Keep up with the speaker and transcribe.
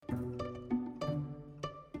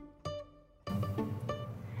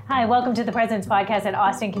Hi, welcome to the President's Podcast at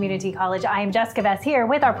Austin Community College. I am Jessica Vess here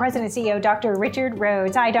with our President and CEO, Dr. Richard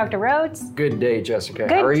Rhodes. Hi, Dr. Rhodes. Good day, Jessica.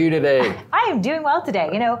 How are you today? I am doing well today.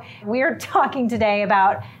 You know, we're talking today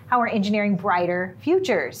about how we're engineering brighter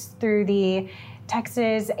futures through the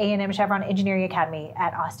Texas A&M-Chevron Engineering Academy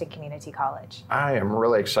at Austin Community College. I am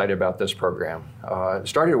really excited about this program. It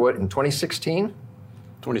started, in 2016?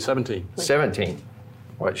 2017. 17.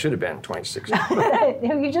 Well, it should have been 2016.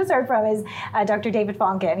 Who you just heard from is Dr. David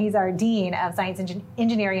Fonken. He's our Dean of Science,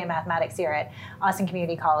 Engineering, and Mathematics here at Austin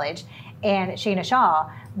Community College. And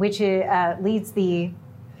Shana, which leads the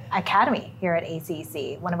Academy here at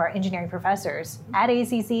ACC, one of our engineering professors at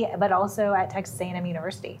ACC, but also at Texas A&M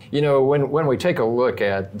University. You know, when we take a look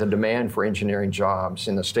at the demand for engineering jobs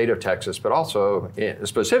in the state of Texas, but also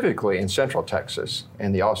specifically in Central Texas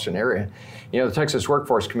and the Austin area, you know, the Texas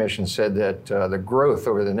Workforce Commission said that the growth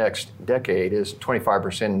over the next decade is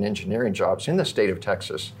 25% in engineering jobs in the state of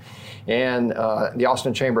Texas. And the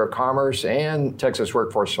Austin Chamber of Commerce and Texas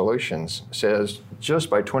Workforce Solutions says just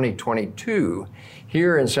by 2022,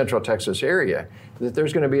 here in Central Texas area, that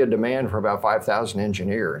there's going to be a demand for about 5,000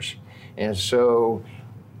 engineers. And so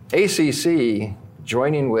ACC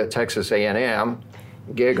joining with Texas A&M,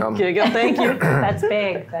 gig 'em. Gig 'em, thank you. That's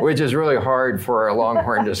big. Which is really hard for a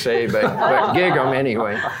Longhorn to say, but gig 'em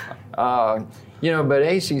anyway. You know, but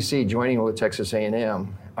ACC joining with Texas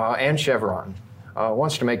A&M and Chevron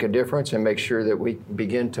wants to make a difference and make sure that we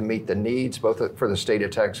begin to meet the needs both for the state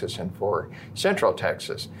of Texas and for Central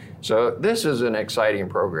Texas. So this is an exciting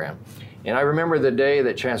program. And I remember the day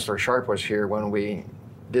that Chancellor Sharp was here when we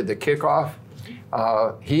did the kickoff.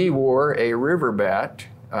 He wore a Riverbat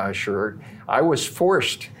shirt. I was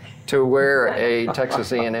forced to wear a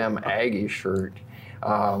Texas A&M Aggie shirt. But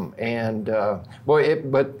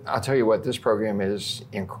I'll tell you what, this program is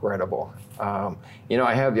incredible. You know,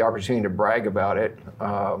 I have the opportunity to brag about it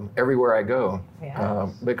everywhere I go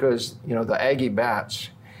because, you know, the Aggie bats,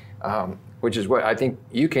 which is what I think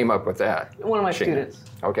you came up with that. One of my Shana. students.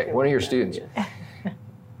 Okay, one of your students. Yeah.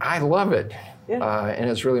 I love it, Yeah. and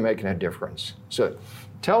it's really making a difference. So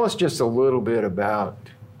tell us just a little bit about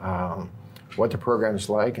what the program's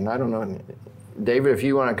like, and I don't know, David, if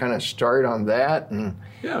you want to kind of start on that.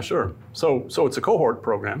 Yeah, sure. So it's a cohort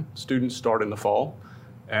program. Students start in the fall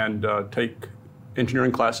and take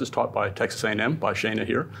engineering classes taught by Texas A&M, by Shana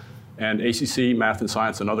here, and ACC, Math and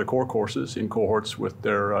Science, and other core courses in cohorts with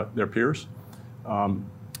their peers.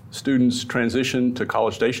 Students transition to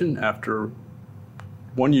College Station after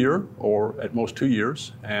 1 year or at most 2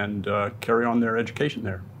 years and carry on their education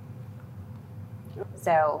there.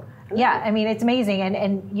 So, yeah, I mean, it's amazing.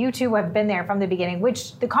 And you two have been there from the beginning,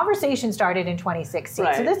 which the conversation started in 2016.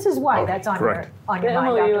 Right. So this is why that's on your mind,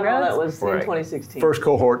 Dr. Rhodes. That was in 2016. First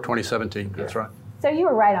cohort, 2017, that's right. So you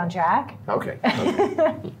were right on track. Okay.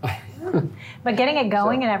 But getting it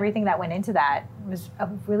going and everything that went into that was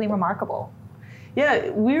really remarkable. Yeah,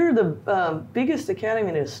 we're the biggest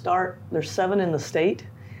academy to start. There's 7 in the state,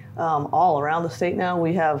 all around the state now.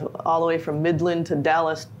 We have all the way from Midland to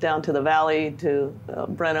Dallas, down to the Valley, to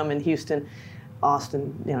Brenham and Houston,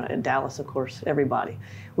 Austin, you know, and Dallas, of course, everybody.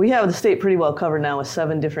 We have the state pretty well covered now with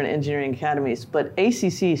 7 different engineering academies, but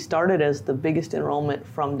ACC started as the biggest enrollment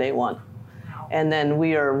from day one. And then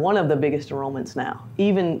we are one of the biggest enrollments now,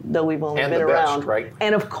 even though we've only been around. Best, right?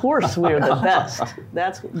 And of course we're the best.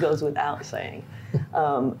 That goes without saying.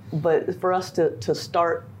 But for us to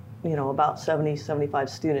start, you know, about 70, 75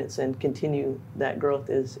 students and continue that growth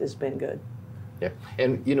has been good. Yeah,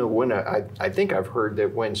 and you know, when I think I've heard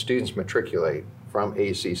that when students matriculate from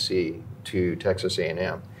ACC to Texas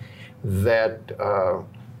A&M, that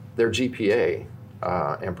their GPA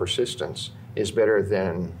and persistence is better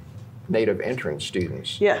than native entrant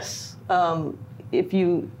students. Yes. If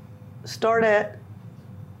you start at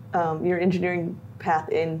your engineering path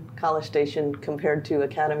in College Station compared to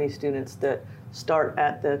academy students that start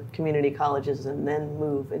at the community colleges and then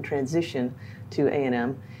move and transition to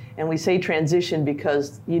A&M. And we say transition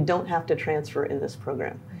because you don't have to transfer in this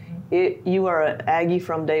program. You are an Aggie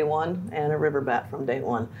from day one and a Riverbat from day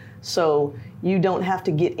one. So you don't have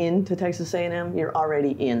to get into Texas A&M, you're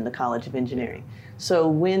already in the College of Engineering. So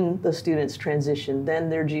when the students transition, then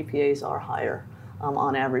their GPAs are higher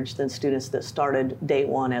on average than students that started day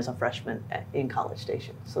one as a freshman in College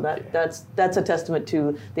Station. So that's a testament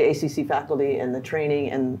to the ACC faculty and the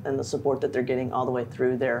training and the support that they're getting all the way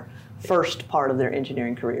through their first part of their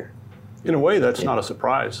engineering career. In a way, that's not a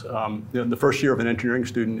surprise. The first year of an engineering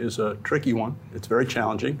student is a tricky one. It's very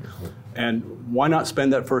challenging. And why not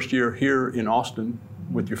spend that first year here in Austin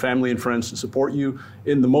with your family and friends to support you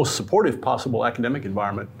in the most supportive possible academic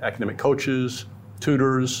environment, academic coaches,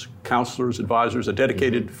 tutors, counselors, advisors, a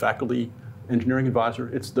dedicated faculty engineering advisor.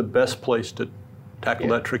 It's the best place to tackle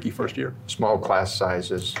that tricky first year. Small class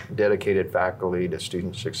sizes, dedicated faculty to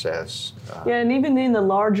student success. Yeah, and even in the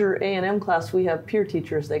larger A&M class, we have peer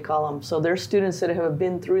teachers, they call them. So they're students that have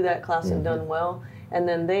been through that class and done well, and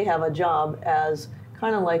then they have a job as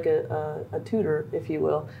kind of like a tutor, if you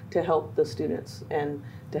will, to help the students and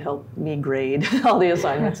to help me grade all the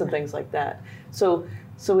assignments and things like that. So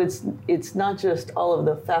it's not just all of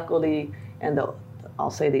the faculty and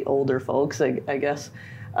I'll say the older folks, I guess,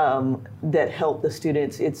 that help the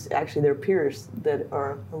students. It's actually their peers that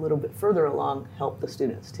are a little bit further along help the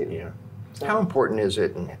students too. Yeah. So. How important is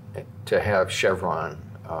it to have Chevron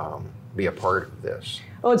be a part of this?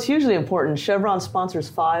 Oh, it's hugely important. Chevron sponsors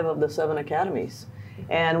 5 of the 7 academies.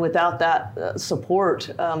 And without that support,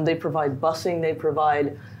 they provide busing, they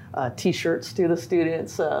provide T-shirts to the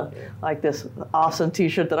students, like this awesome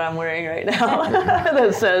T-shirt that I'm wearing right now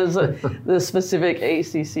that says the specific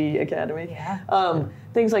ACC Academy. Yeah.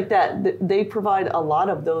 Things like that. They provide a lot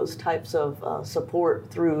of those types of support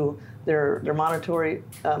through their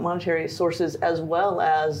monetary sources, as well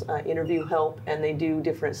as interview help, and they do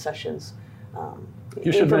different sessions,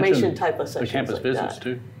 You should information mention type of sessions. the campus like visits that.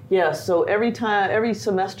 too. Yeah, so every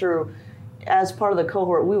semester, as part of the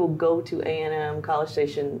cohort, we will go to A&M College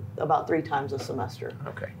Station about 3 times a semester.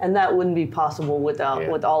 Okay. And that wouldn't be possible with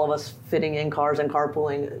all of us fitting in cars and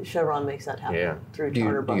carpooling. Chevron makes that happen through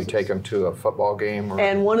charter Do you buses. take them to a football game? Or?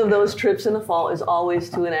 And one of those trips in the fall is always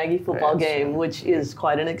to an Aggie football Yes. game, which is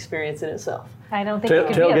quite an experience in itself. I don't think it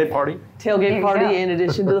could be Tailgate party. There Tailgate you party go. in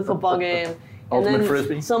addition to the football game. And Ultimate then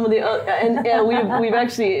Frisbee. some of the we've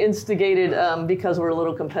actually instigated because we're a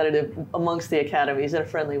little competitive amongst the academies in a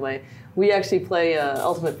friendly way. We actually play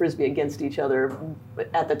Ultimate Frisbee against each other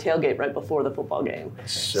at the tailgate right before the football game.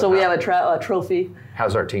 So we have a trophy.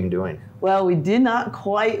 How's our team doing? Well, we did not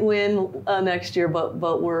quite win next year,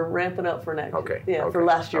 but we're ramping up for next. Okay. Yeah, Okay. for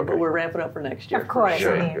last year, Okay. but we're ramping up for next year. Of course,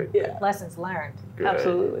 Good, I mean, good. Yeah. lessons learned. Good,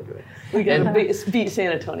 Absolutely. good. We got to beat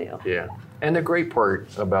San Antonio. Yeah. And the great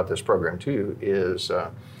part about this program, too, is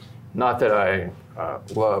not that I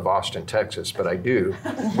love Austin, Texas, but I do,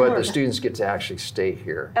 but the students get to actually stay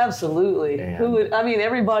here. Absolutely. And-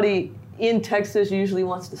 Everybody in Texas usually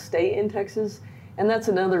wants to stay in Texas, and that's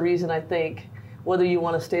another reason I think, whether you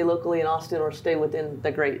want to stay locally in Austin or stay within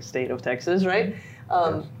the great state of Texas, right?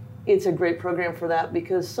 It's a great program for that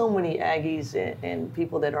because so many Aggies and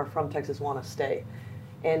people that are from Texas want to stay.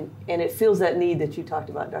 And it fills that need that you talked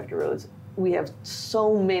about, Dr. Rhodes. We have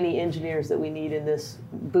so many engineers that we need in this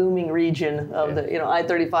booming region of the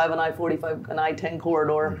I-35 and I-45 and I-10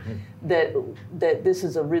 corridor. That this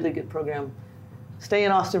is a really good program. Stay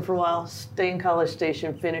in Austin for a while, stay in College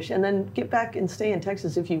Station, finish, and then get back and stay in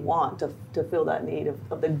Texas if you want to fill that need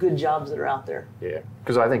of the good jobs that are out there. Yeah,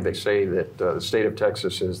 because I think they say that the state of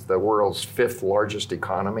Texas is the world's 5th largest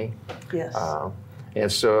economy. Yes. And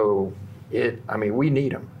so we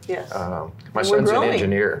need them. Yes. My And son's we're an growing.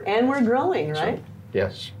 engineer. And we're growing, right? So,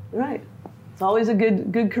 yes. Right. It's always a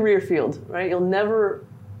good career field, right? You'll never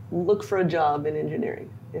look for a job in engineering.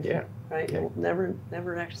 Right? Yeah. You'll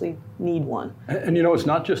never actually need one. And it's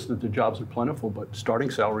not just that the jobs are plentiful, but starting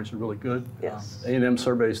salaries are really good. Yes. A&M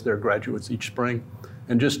surveys their graduates each spring.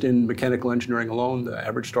 And just in mechanical engineering alone, the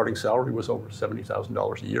average starting salary was over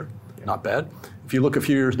 $70,000 a year. Not bad. If you look a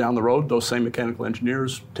few years down the road, those same mechanical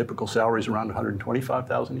engineers, typical salaries around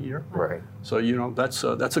 $125,000 a year. Right.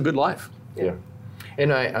 So that's a good life. Yeah.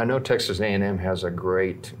 And I know Texas A&M has a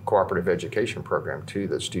great cooperative education program, too,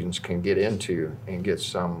 that students can get into and get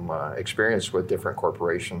some experience with different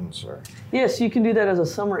corporations. Yes, you can do that as a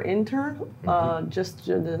summer intern, just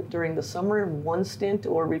during the summer, one stint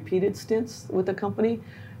or repeated stints with the company.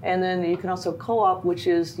 And then you can also co-op, which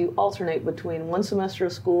is you alternate between one semester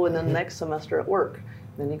of school and then the next semester at work.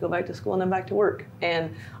 Then you go back to school and then back to work.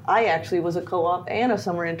 And I actually was a co-op and a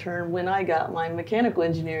summer intern when I got my mechanical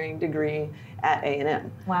engineering degree at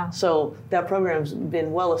A&M. Wow. So that program's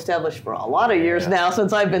been well established for a lot of years now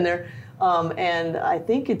since I've been there. And I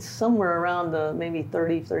think it's somewhere around maybe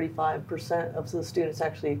 35% of the students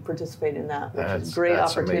actually participate in that, which is great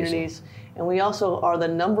opportunities. Amazing. And we also are the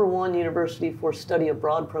 #1 university for study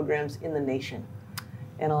abroad programs in the nation.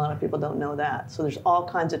 And a lot of people don't know that. So there's all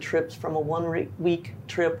kinds of trips from a 1-week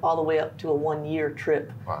trip all the way up to a 1-year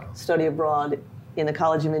trip. Wow. Study abroad in the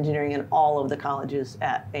College of Engineering and all of the colleges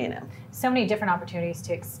at A&M. So many different opportunities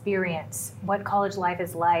to experience what college life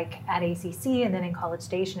is like at ACC and then in College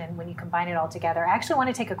Station, and when you combine it all together. I actually want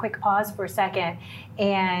to take a quick pause for a second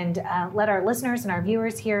and let our listeners and our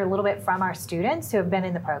viewers hear a little bit from our students who have been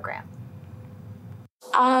in the program.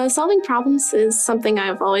 Solving problems is something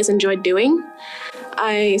I've always enjoyed doing.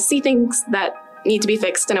 I see things that need to be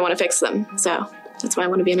fixed and I want to fix them. So that's why I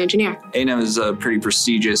want to be an engineer. A&M is a pretty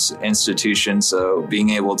prestigious institution, so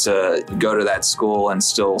being able to go to that school and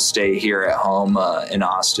still stay here at home in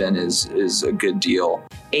Austin is a good deal.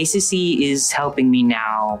 ACC is helping me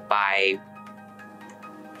now by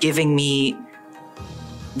giving me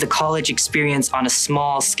the college experience on a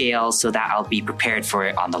small scale so that I'll be prepared for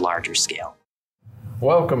it on the larger scale.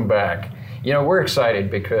 Welcome back. You know, we're excited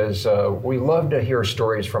because we love to hear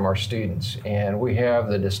stories from our students, and we have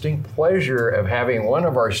the distinct pleasure of having one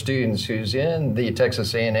of our students who's in the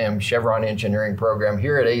Texas A&M-Chevron Engineering program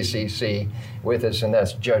here at ACC with us, and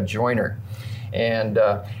that's Jud Joyner. And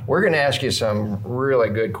we're going to ask you some really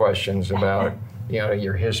good questions about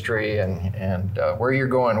your history and where you're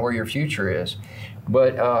going, where your future is.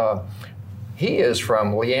 But he is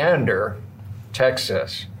from Leander,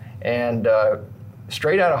 Texas, and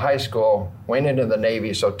straight out of high school, went into the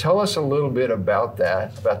Navy. So tell us a little bit about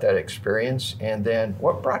that experience, and then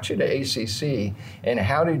what brought you to ACC, and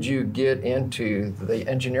how did you get into the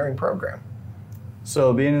engineering program?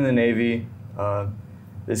 So being in the Navy,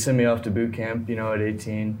 they sent me off to boot camp, at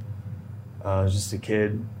 18. I was just a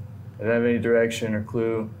kid. I didn't have any direction or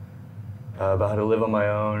clue about how to live on my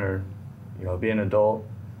own or, be an adult.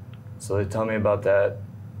 So they taught me about that.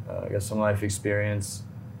 I got some life experience.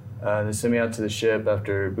 They sent me out to the ship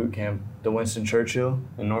after boot camp, the Winston Churchill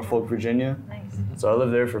in Norfolk, Virginia. Nice. So I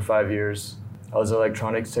lived there for 5 years. I was an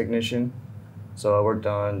electronics technician. So I worked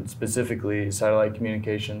on specifically satellite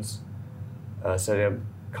communications, setting up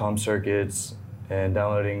comm circuits and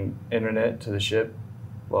downloading internet to the ship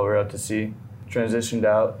while we were out to sea. Transitioned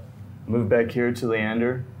out, moved back here to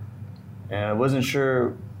Leander, and I wasn't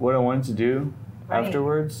sure what I wanted to do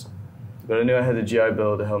afterwards, but I knew I had the GI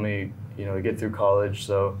Bill to help me, get through college.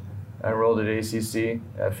 So I enrolled at ACC.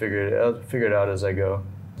 I figured it out as I go.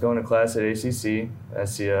 Going to class at ACC, I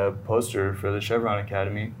see a poster for the Chevron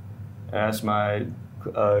Academy. I asked my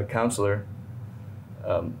counselor,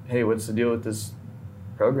 hey, what's the deal with this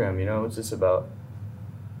program? What's this about?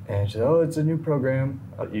 And she said, oh, it's a new program.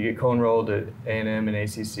 You get co-enrolled at A&M and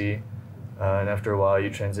ACC, and after a while you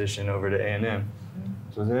transition over to A&M.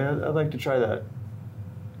 So I said, I'd like to try that.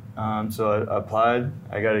 So I applied,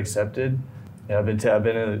 I got accepted. And I've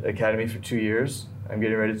been in the academy for 2 years. I'm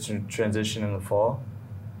getting ready to transition in the fall.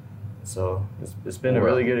 So it's been a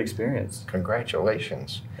really good experience.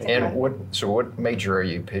 Congratulations. And what major are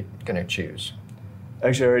you going to choose?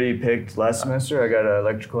 Actually, I already picked last semester. I got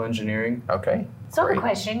electrical engineering. Okay. So I have a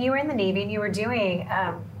question. You were in the Navy and you were doing,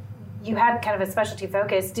 you had kind of a specialty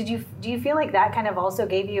focus. Do you feel like that kind of also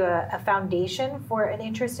gave you a foundation for an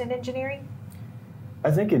interest in engineering? I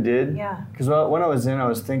think it did. Yeah. Because when I was in, I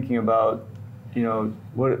was thinking about,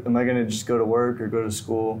 what am I going to just go to work or go to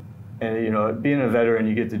school? And, being a veteran,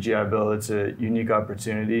 you get the GI Bill. It's a unique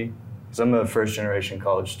opportunity. Because I'm a first-generation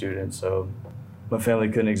college student, so my family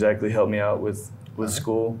couldn't exactly help me out with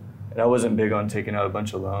school. And I wasn't big on taking out a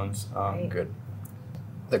bunch of loans. Good.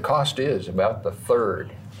 The cost is about the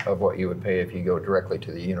third of what you would pay if you go directly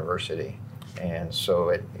to the university. And so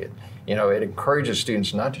it encourages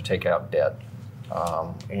students not to take out debt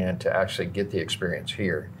and to actually get the experience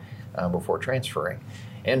here before transferring.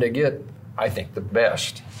 And to get, I think, the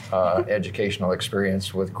best educational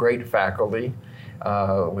experience with great faculty,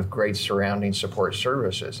 with great surrounding support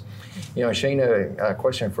services. Shana, a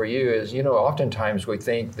question for you is, oftentimes we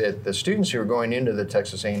think that the students who are going into the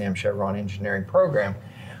Texas A&M-Chevron Engineering program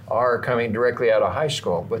are coming directly out of high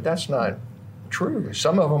school, but that's not true.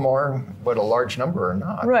 Some of them are, but a large number are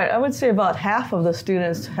not. Right. I would say about half of the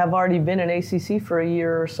students have already been in ACC for a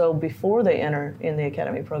year or so before they enter in the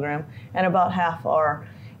academy program, and about half are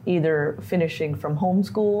either finishing from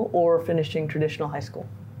homeschool or finishing traditional high school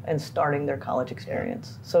and starting their college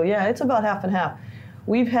experience. So yeah, it's about half and half.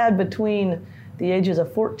 We've had between the ages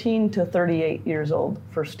of 14 to 38 years old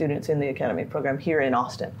for students in the academy program here in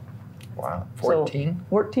Austin. Wow. 14? So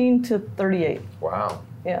 14 to 38. Wow.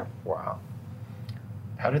 Yeah. Wow.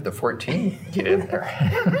 How did the 14 get in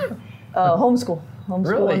there? Homeschool.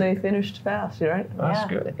 Really? And they finished fast, right? That's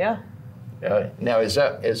good. Yeah. Now, is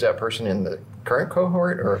that person in the current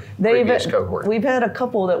cohort or previous cohort? We've had a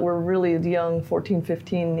couple that were really young, 14,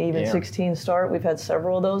 15, even 16 start. We've had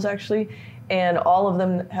several of those actually, and all of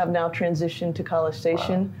them have now transitioned to College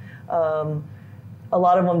Station. Wow. A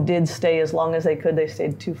lot of them did stay as long as they could. They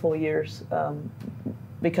stayed 2 full years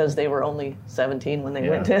because they were only 17 when they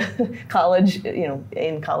went to college,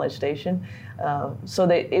 in College Station. So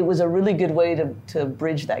it was a really good way to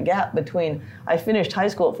bridge that gap between, I finished high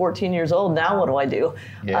school at 14 years old, now what do I do?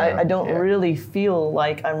 I don't really feel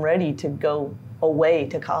like I'm ready to go away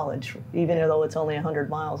to college, even though it's only 100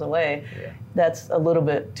 miles away. Yeah. That's a little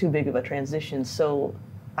bit too big of a transition. So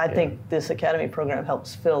I think this academy program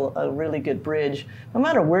helps fill a really good bridge, no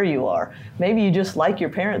matter where you are. Maybe you just like your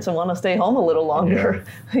parents and want to stay home a little longer,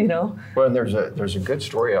 you know? Well, and there's a good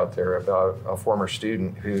story out there about a former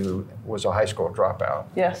student who was a high school dropout.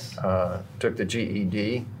 Yes. Took the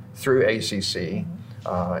GED through ACC,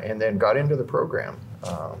 and then got into the program,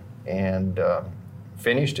 and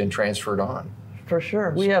finished and transferred on. For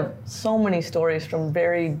sure. We have so many stories from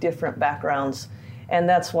very different backgrounds. And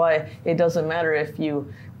that's why it doesn't matter if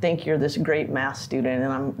you think you're this great math student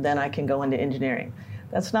and then I can go into engineering.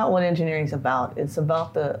 That's not what engineering is about. It's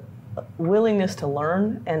about the willingness to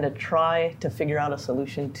learn and to try to figure out a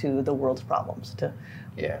solution to the world's problems.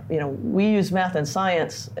 We use math and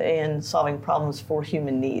science in solving problems for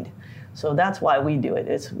human need. So that's why we do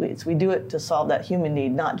it. We do it to solve that human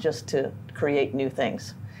need, not just to create new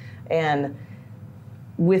things. And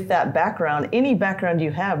with that background, any background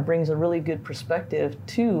you have brings a really good perspective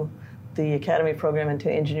to the academy program and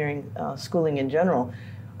to engineering schooling in general.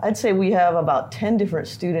 I'd say we have about 10 different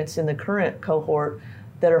students in the current cohort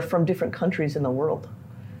that are from different countries in the world.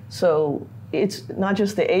 So it's not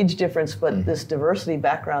just the age difference, but this diversity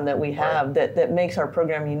background that we have that makes our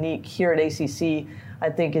program unique. Here at ACC, I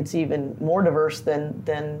think it's even more diverse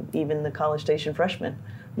than even the College Station freshmen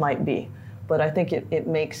might be. But I think it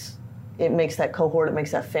makes that cohort, it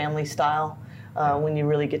makes that family style when you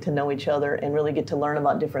really get to know each other and really get to learn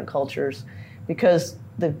about different cultures. Because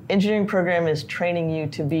the engineering program is training you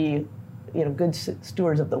to be, good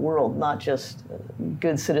stewards of the world, not just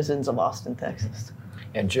good citizens of Austin, Texas.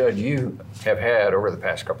 And Jud, you have had, over the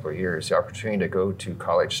past couple of years, the opportunity to go to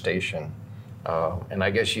College Station. And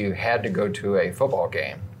I guess you had to go to a football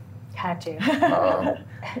game. Had to.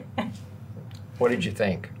 What did you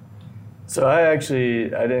think? So I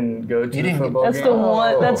didn't go to the football game.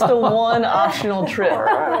 That's the one optional trip.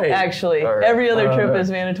 Actually, every other trip is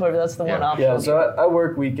mandatory, but that's the one optional. Yeah, so I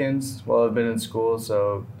work weekends while I've been in school,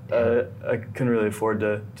 so I couldn't really afford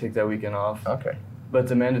to take that weekend off. Okay. But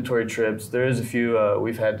the mandatory trips, there is a few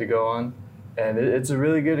we've had to go on, and it's a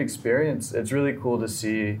really good experience. It's really cool to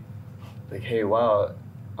see, like, hey, wow,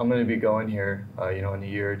 I'm going to be going here, in a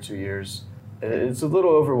year or 2 years. It's a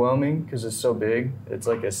little overwhelming because it's so big. It's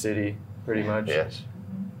like a city, pretty much. Yes.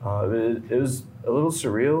 It was a little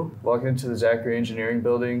surreal walking into the Zachary Engineering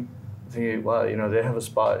building, thinking, wow, they have a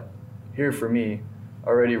spot here for me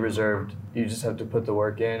already reserved. You just have to put the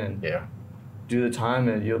work in and do the time,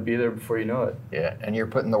 and you'll be there before you know it. Yeah, and you're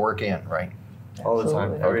putting the work in, right? All the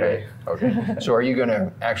time, every day. Okay. So are you going to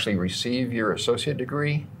actually receive your associate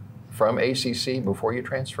degree from ACC before you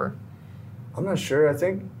transfer? I'm not sure. I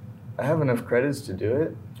think I have enough credits to do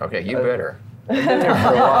it. Okay, you better. I've been there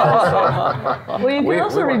for a while. So. Well, you can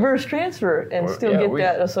also reverse transfer and still get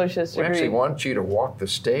that associate's degree. We actually want you to walk the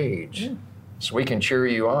stage so we can cheer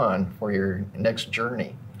you on for your next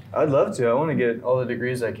journey. I'd love to. I want to get all the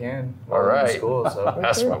degrees I can while I'm in school. So.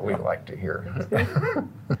 That's what we like to hear.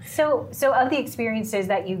 So of the experiences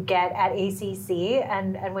that you get at ACC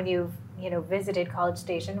and when you've visited College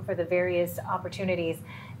Station for the various opportunities,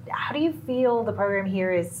 how do you feel the program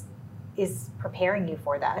here is preparing you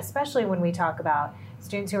for that, especially when we talk about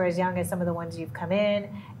students who are as young as some of the ones you've come in,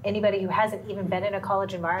 anybody who hasn't even been in a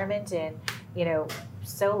college environment in,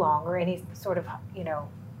 so long, or any sort of,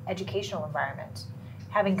 educational environment.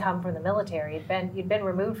 Having come from the military, you'd been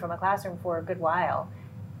removed from a classroom for a good while.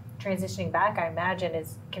 Transitioning back, I imagine,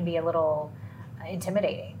 can be a little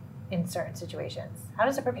intimidating in certain situations. How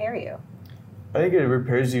does it prepare you? I think it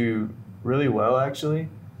prepares you really well, actually.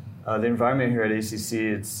 The environment here at ACC,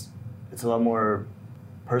 it's a lot more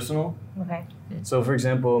personal. Okay. So, for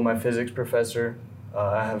example, my physics professor,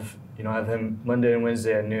 I have him Monday and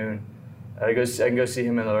Wednesday at noon. I can go see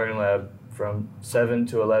him in the learning lab from 7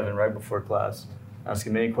 to 11 right before class. Ask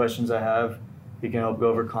him any questions I have. He can help go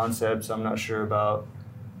over concepts I'm not sure about.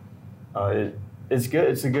 It's good.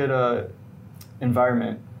 It's a good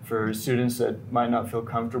environment for students that might not feel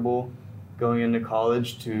comfortable going into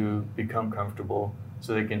college to become comfortable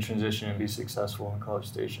so they can transition and be successful in College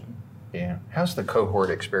Station. Yeah. How's the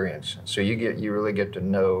cohort experience? So you really get to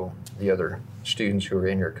know the other students who are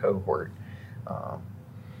in your cohort.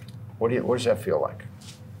 What does that feel like?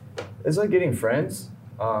 It's like getting friends.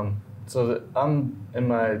 So I'm in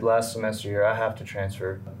my last semester here. I have to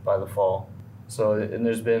transfer by the fall. And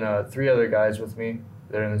there's been 3 other guys with me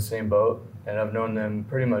that are in the same boat, and I've known them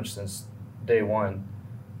pretty much since day one,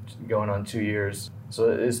 going on 2 years. So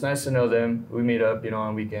it's nice to know them. We meet up,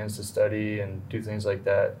 on weekends to study and do things like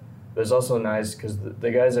that. But it's also nice because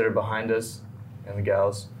the guys that are behind us and the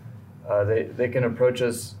gals, they can approach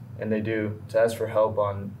us and they do, to ask for help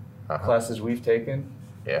on classes we've taken.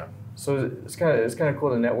 Yeah. So it's kind of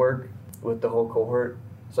cool to network with the whole cohort.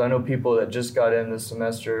 So I know people that just got in this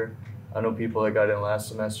semester. I know people that got in last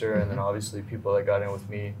semester, and then obviously people that got in with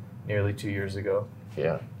me nearly 2 years ago.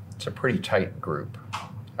 Yeah, it's a pretty tight group.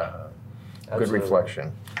 Good Absolutely.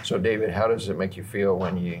 reflection. So David, how does it make you feel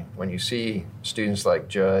when you see students like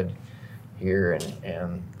Jud here,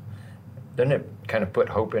 and doesn't it kind of put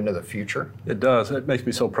hope into the future? It does. It makes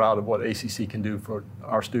me so proud of what ACC can do for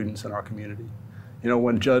our students and our community. You know,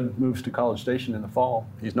 when Jud moves to College Station in the fall,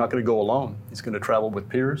 he's not going to go alone. He's going to travel with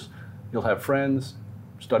peers. You'll have friends,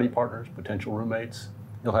 study partners, potential roommates.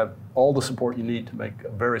 You'll have all the support you need to make a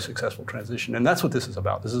very successful transition. And that's what this is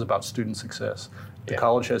about. This is about student success. The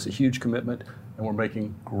college has a huge commitment, and we're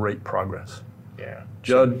making great progress. Yeah.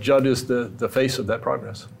 Jud is the face of that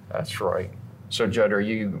progress. That's right. So Jud, are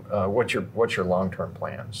you, what's your long-term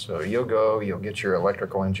plans? So you'll get your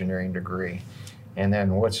electrical engineering degree, and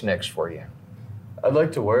then what's next for you? I'd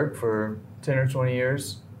like to work for 10 or 20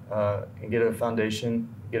 years and get a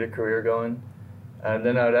foundation, get a career going. And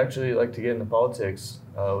then I'd actually like to get into politics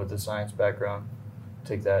with a science background,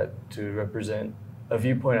 take that to represent a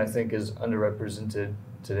viewpoint I think is underrepresented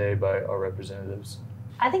today by our representatives.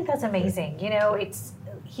 I think that's amazing. You know, it's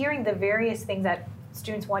hearing the various things that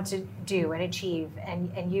students want to do and achieve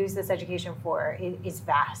and use this education for is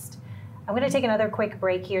vast. I'm going to take another quick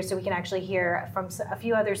break here so we can actually hear from a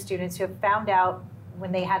few other students who have found out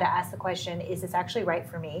when they had to ask the question, is this actually right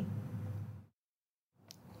for me?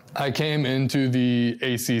 I came into the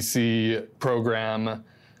ACC program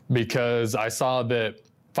because I saw that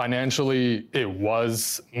financially it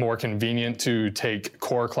was more convenient to take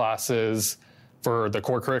core classes for the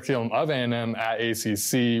core curriculum of A&M at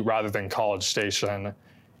ACC rather than College Station,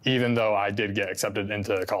 even though I did get accepted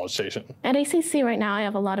into College Station. At ACC right now, I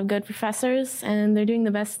have a lot of good professors, and they're doing the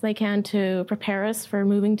best they can to prepare us for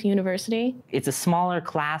moving to university. It's a smaller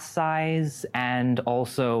class size, and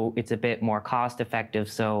also it's a bit more cost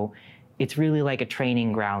effective, so it's really like a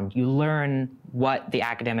training ground. You learn what the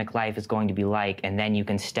academic life is going to be like, and then you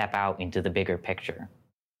can step out into the bigger picture.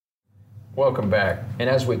 Welcome back. And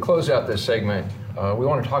as we close out this segment, we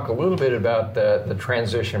want to talk a little bit about the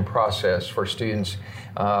transition process for students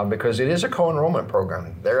because it is a co-enrollment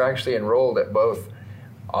program. They're actually enrolled at both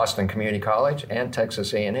Austin Community College and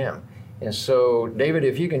Texas A&M. And so, David,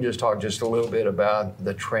 if you can just talk just a little bit about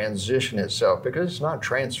the transition itself, because it's not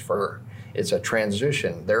transfer, it's a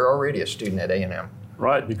transition. They're already a student at A&M.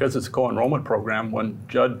 Right, because it's a co-enrollment program, when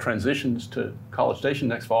Jud transitions to College Station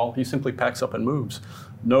next fall, he simply packs up and moves.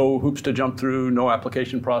 No hoops to jump through, no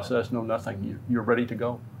application process, no nothing. You're ready to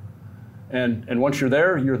go. And once you're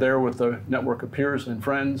there with a network of peers and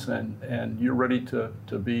friends, and you're ready to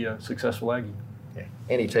be a successful Aggie. Yeah.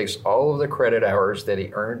 And he takes all of the credit hours that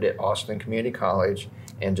he earned at Austin Community College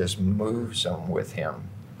and just moves them with him.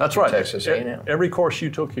 That's right. Texas A&M. Every course you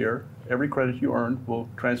took here, every credit you earned will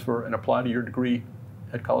transfer and apply to your degree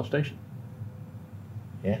at College Station.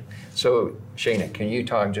 Yeah. So, Shana, can you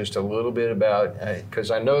talk just a little bit about,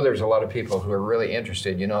 because I know there's a lot of people who are really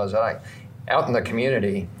interested, you know, as I, out in the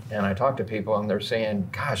community, and I talk to people and they're saying,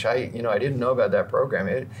 gosh, I didn't know about that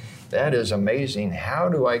program. That is amazing. How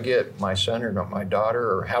do I get my son or my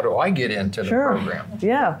daughter, or how do I get into the program?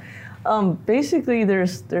 Yeah. Basically,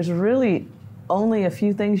 there's really only a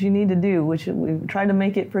few things you need to do, which we've tried to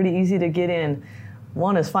make it pretty easy to get in.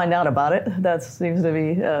 One is find out about it. That seems to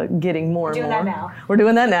be getting more and more. We're doing that now. We're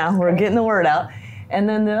doing that now. We're getting the word out. And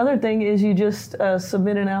then the other thing is you just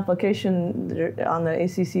submit an application on the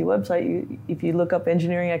ACC website. If you look up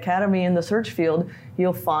Engineering Academy in the search field,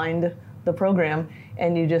 you'll find the program,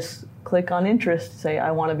 and you just click on interest, say,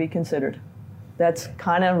 I want to be considered. That's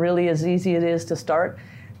kind of really as easy as it is to start.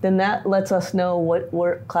 Then that lets us know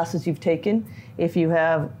what classes you've taken. If you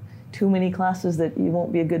have too many classes that you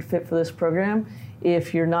won't be a good fit for this program,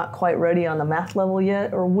 if you're not quite ready on the math level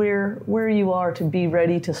yet, or where you are to be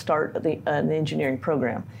ready to start an engineering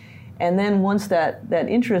program. And then once that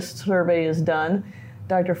interest survey is done,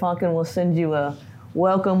 Dr. Fonken will send you a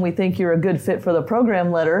welcome, we think you're a good fit for the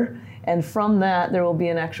program letter, and from that there will be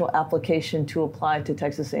an actual application to apply to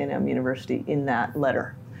Texas A&M University in that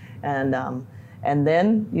letter. And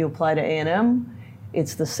then you apply to A&M.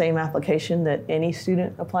 It's the same application that any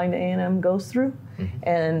student applying to A&M goes through,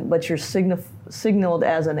 but you're signaled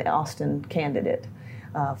as an Austin candidate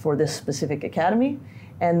for this specific academy.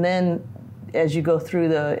 And then as you go through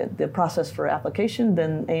the process for application,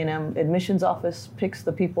 then A&M admissions office picks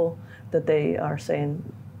the people that they are saying,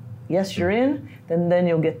 yes, you're in, then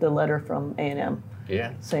you'll get the letter from A&M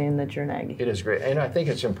saying that you're an Aggie. It is great. And I think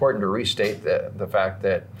it's important to restate the fact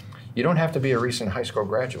that you don't have to be a recent high school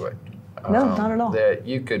graduate. No, not at all. That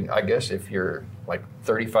you could, I guess, if you're like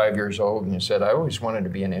 35 years old and you said, I always wanted to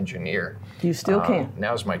be an engineer. You still can.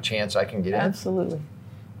 Now's my chance. I can get in. Absolutely.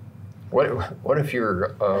 What if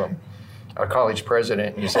you're a college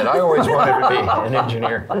president and you said, I always wanted to be an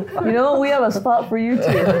engineer? You know, we have a spot for you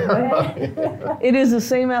too. It is the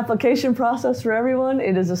same application process for everyone.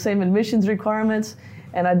 It is the same admissions requirements.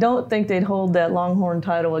 And I don't think they'd hold that Longhorn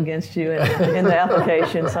title against you in the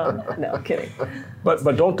application. So, no, kidding. But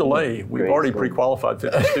don't delay. We've Great already school. pre-qualified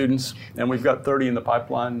 50 students, and we've got 30 in the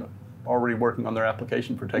pipeline already working on their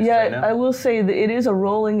application for Texas A&M. Yeah, I will say that it is a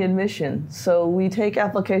rolling admission. So we take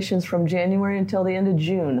applications from January until the end of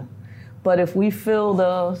June. But if we fill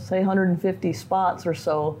the, say, 150 spots or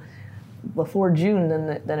so before June,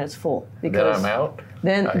 then it's full. Because then I'm out?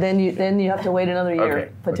 Then you have to wait another year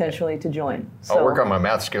Okay, potentially to join. So, I'll work on my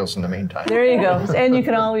math skills in the meantime. there you go. And you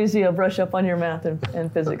can always brush up on your math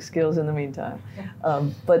and physics skills in the meantime.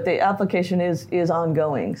 But the application is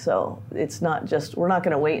ongoing, so it's not just, we're not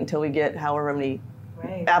going to wait until we get however many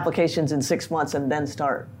applications in 6 months and then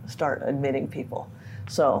start admitting people.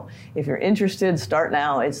 So if you're interested, start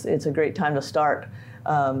now. It's a great time to start.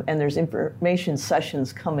 And there's information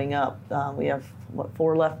sessions coming up. We have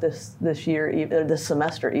 4 left this year, this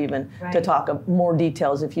semester even, to talk more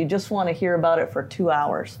details. If you just want to hear about it for 2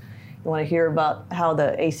 hours, you want to hear about how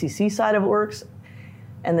the ACC side of it works,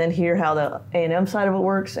 and then hear how the A&M side of it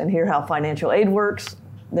works, and hear how financial aid works,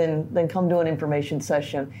 then come to an information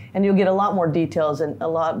session, and you'll get a lot more details and a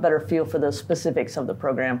lot better feel for the specifics of the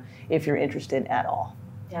program if you're interested at all.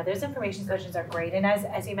 Yeah, those information sessions are great, and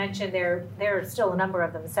as you mentioned, there are still a number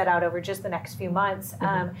of them set out over just the next few months.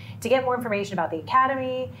 To get more information about the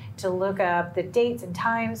Academy, to look up the dates and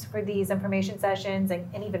times for these information sessions,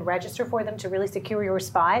 and even register for them to really secure your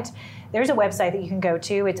spot, there's a website that you can go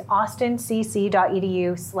to. It's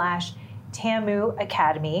austincc.edu/TAMU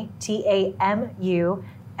Academy, TAMU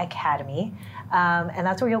Academy, and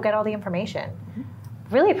that's where you'll get all the information.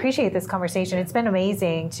 Really appreciate this conversation. It's been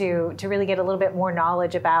amazing to really get a little bit more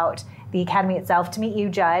knowledge about the Academy itself, to meet you,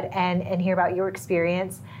 Jud, and hear about your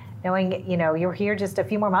experience, knowing you're here just a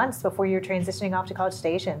few more months before you're transitioning off to College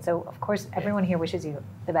Station. So, of course, everyone here wishes you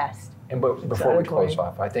the best. And before we close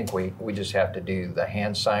off, I think we just have to do the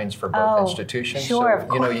hand signs for both institutions. Sure,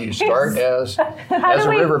 so, you start as a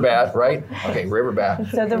river bat, right? Okay, river bat.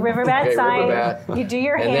 So the river bat sign, river bat. you do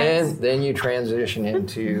your hands. And then you transition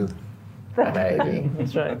into an Navy.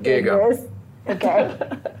 That's right. Giggle. Okay.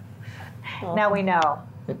 Now we know.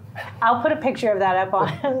 I'll put a picture of that up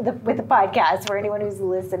on with the podcast for anyone who's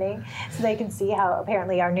listening, so they can see how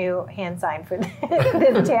apparently our new hand sign for the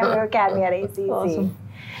TAMU Academy at ACC. Awesome.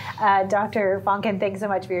 Dr. Fonken, thanks so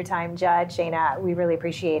much for your time. Jud, Shana, we really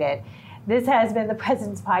appreciate it. This has been the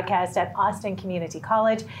President's Podcast at Austin Community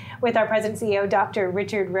College with our President and CEO, Dr.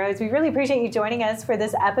 Richard Rhodes. We really appreciate you joining us for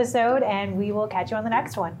this episode, and we will catch you on the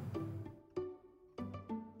next one.